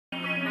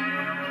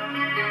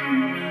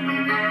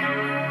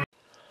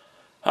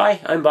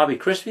Hi, I'm Bobby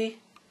Crispy.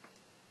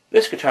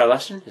 This guitar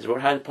lesson is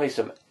about how to play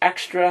some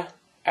extra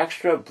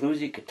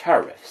bluesy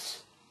guitar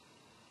riffs.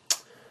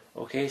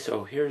 Okay,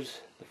 so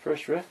here's the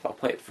first riff. I'll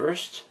play it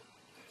first.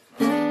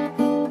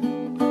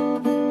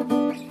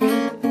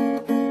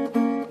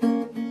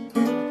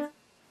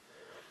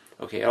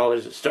 Okay, all it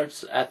is, it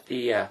starts at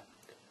the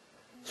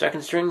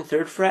second string,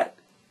 3rd fret,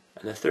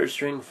 and the 3rd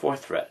string, 4th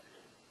fret.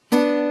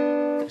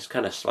 Just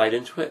kind of slide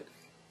into it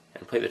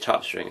and play the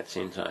top string at the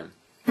same time.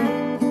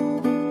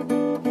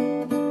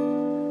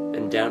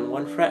 Then down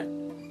 1 fret.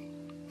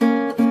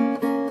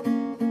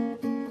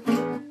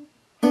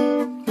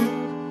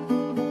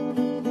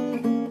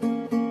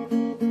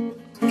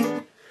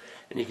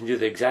 And you can do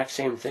the exact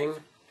same thing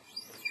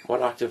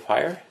 1 octave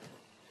higher.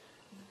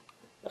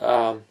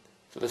 So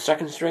the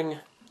 2nd string,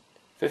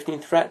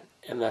 15th fret,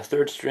 and the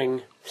 3rd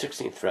string,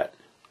 16th fret.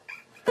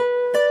 Give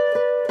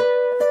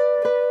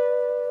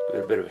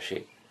it a bit of a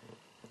shake.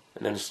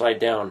 And then slide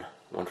down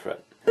 1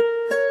 fret.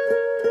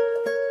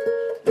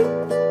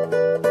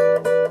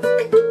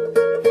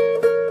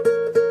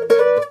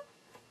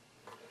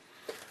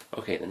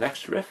 Okay, the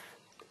next riff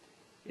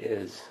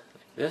is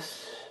like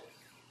this.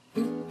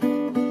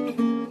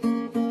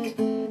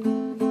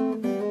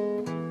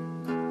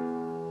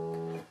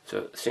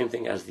 So same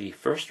thing as the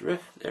first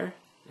riff there,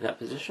 in that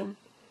position.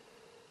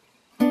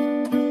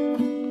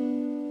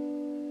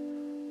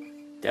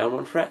 Down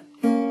 1 fret.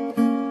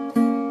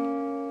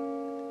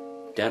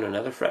 Down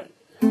another fret.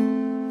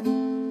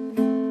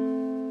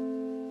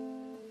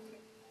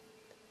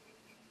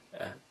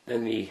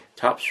 Then the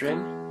top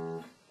string,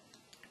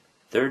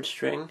 3rd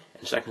string,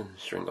 and 2nd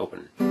string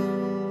open.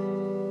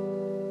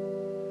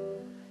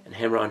 And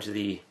hammer onto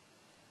the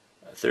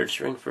 3rd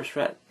string, 1st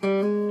fret.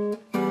 Then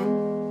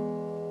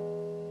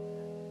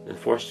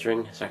 4th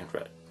string, 2nd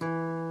fret.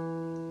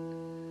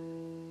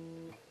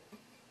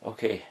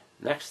 Okay,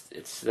 next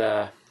it's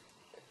the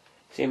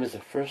same as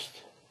the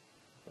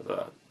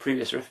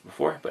previous riff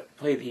before, but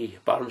play the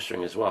bottom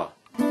string as well.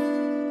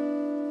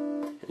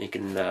 And you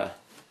can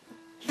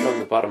strum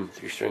the bottom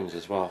 3 strings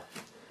as well.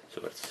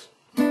 So it's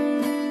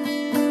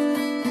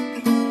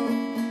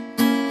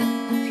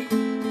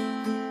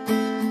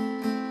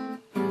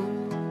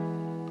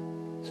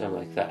something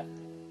like that.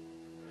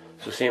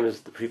 So same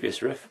as the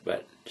previous riff,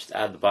 but just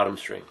add the bottom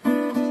string.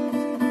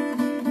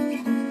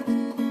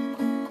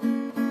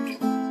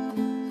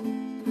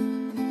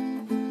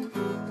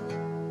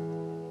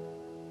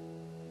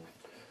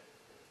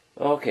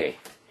 Okay,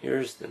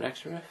 here's the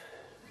next riff.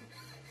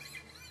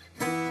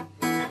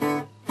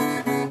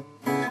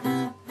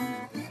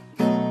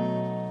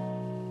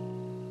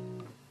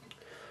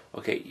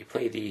 Okay, you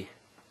play the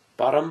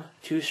bottom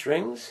 2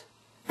 strings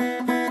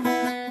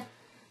and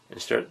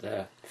start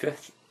the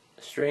 5th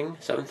string,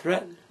 7th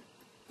fret.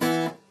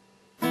 Play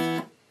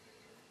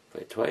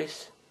it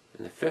twice.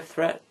 Then the 5th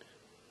fret,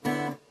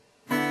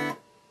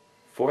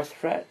 4th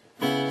fret,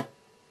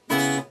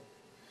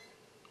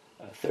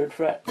 3rd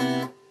fret,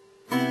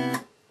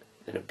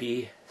 then a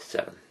B7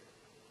 at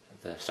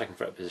the 2nd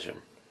fret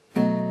position.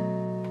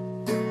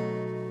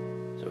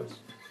 So it's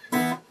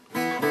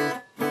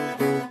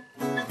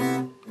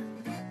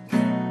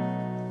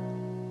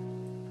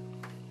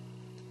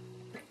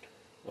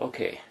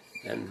okay,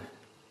 then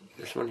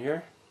this one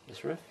here,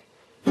 this riff.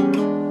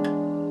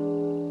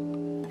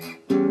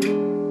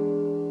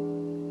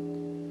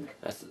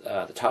 That's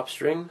the top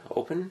string,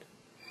 open,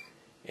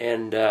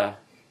 and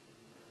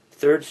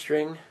 3rd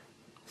string,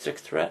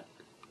 6th fret,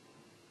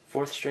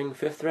 4th string,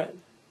 5th fret,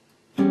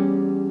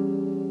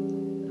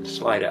 and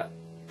slide up.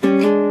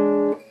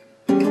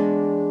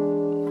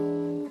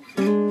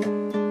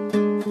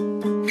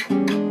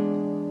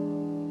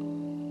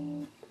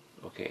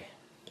 Okay,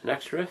 the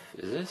next riff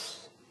is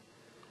this.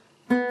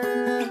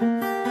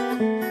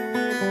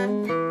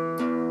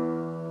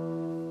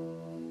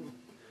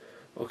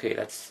 Okay,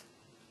 that's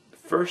the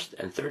 1st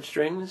and 3rd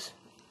strings,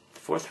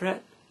 4th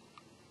fret,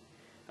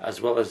 as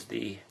well as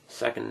the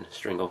 2nd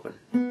string open.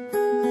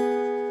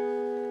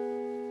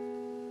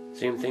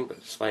 Same thing,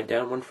 but slide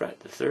down 1 fret,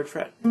 the 3rd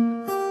fret,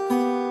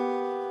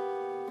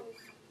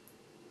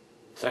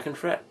 2nd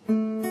fret,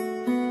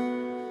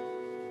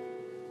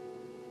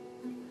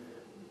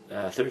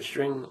 3rd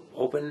string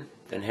open,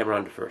 then hammer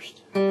on to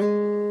 1st,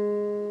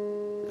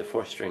 the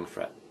 4th string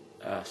fret,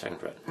 2nd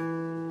fret.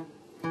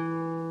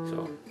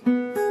 So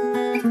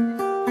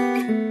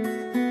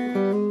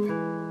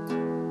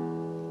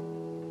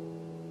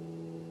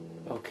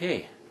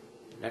okay,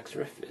 next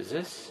riff is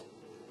this.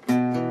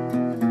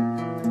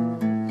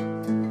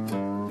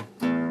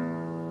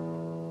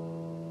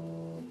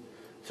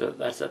 So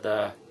that's at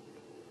the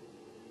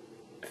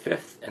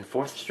 5th and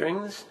 4th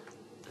strings,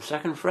 the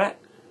 2nd fret.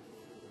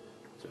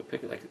 So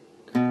pick it like,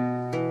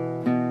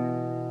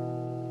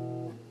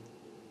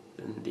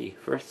 then the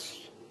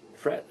 1st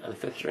fret on the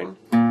 5th string,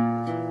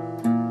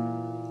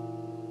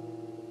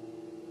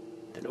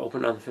 then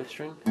open on the 5th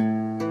string,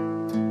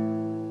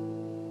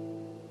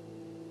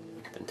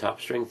 then top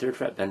string, 3rd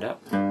fret, bend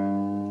up,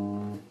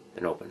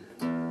 then open.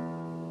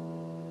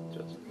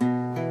 So it's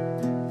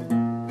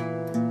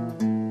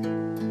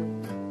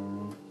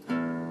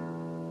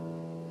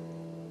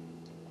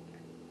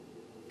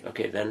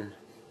Okay, then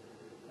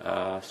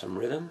some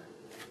rhythm,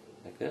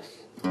 like this.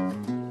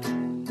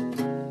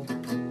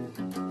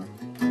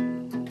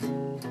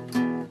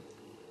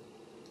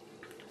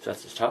 So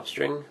that's the top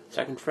string,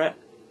 2nd fret.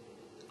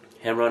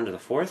 Hammer on to the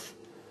 4th.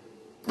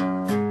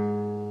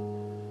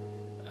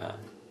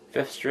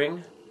 5th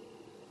string,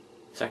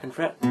 2nd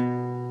fret.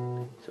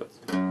 So it's,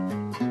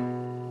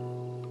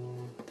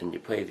 then you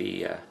play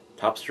the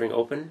top string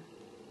open,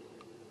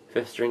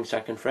 5th string,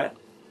 2nd fret,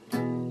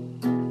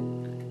 then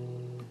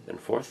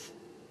 4th,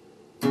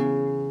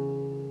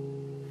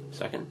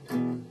 2nd,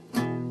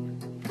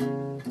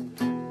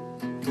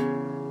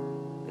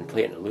 and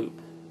play it in a loop.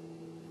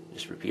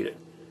 Just repeat it.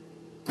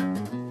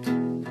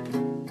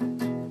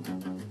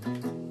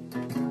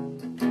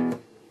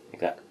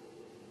 Like that.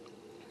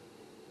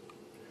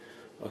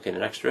 Okay, the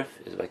next riff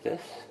is like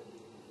this.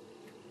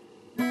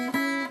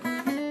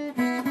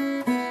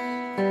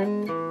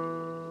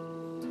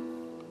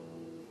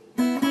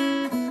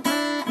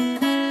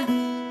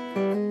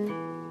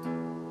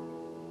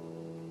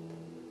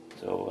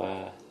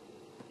 So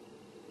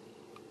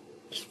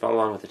just follow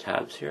along with the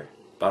tabs here.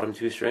 Bottom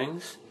 2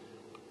 strings,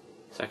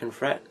 2nd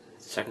fret,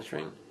 2nd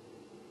string.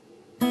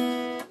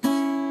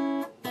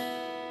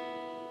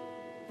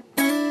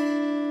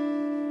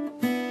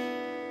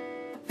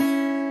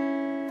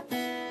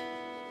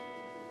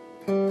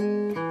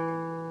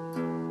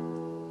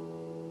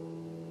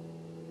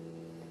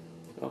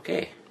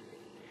 Okay,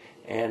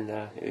 and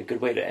a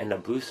good way to end a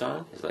blues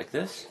song is like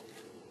this.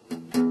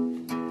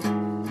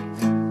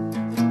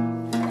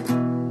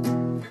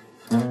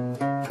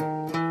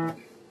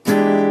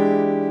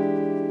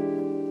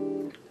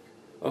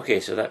 Okay,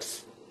 so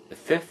that's the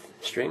 5th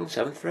string,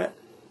 7th fret,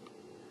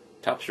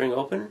 top string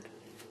open,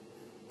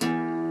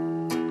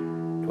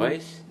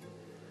 twice,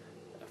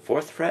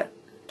 4th fret,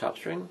 top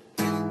string,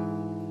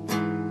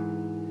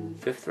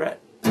 5th fret,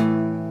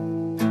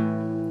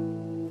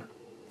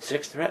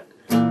 6th fret,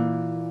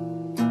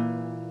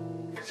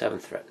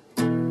 7th fret,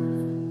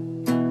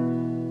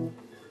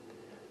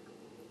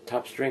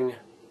 top string,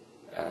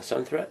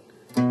 7th fret,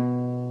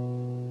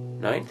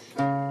 9th,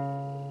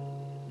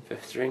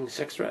 5th string,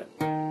 6th fret,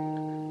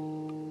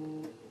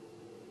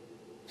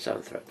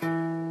 7th fret,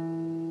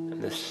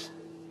 and this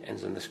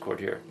ends in this chord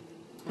here,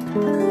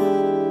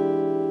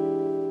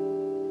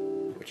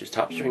 which is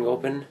top string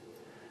open,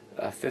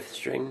 5th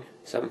string,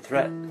 7th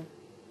fret,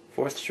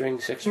 4th string,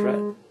 6th fret,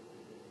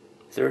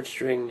 3rd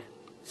string,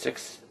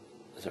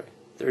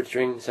 3rd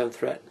string, 7th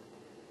fret,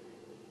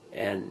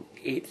 and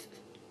 8th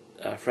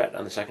fret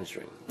on the 2nd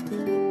string.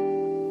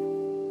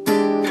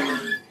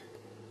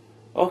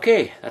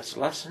 Okay, that's the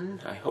lesson.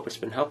 I hope it's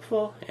been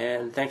helpful,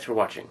 and thanks for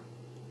watching.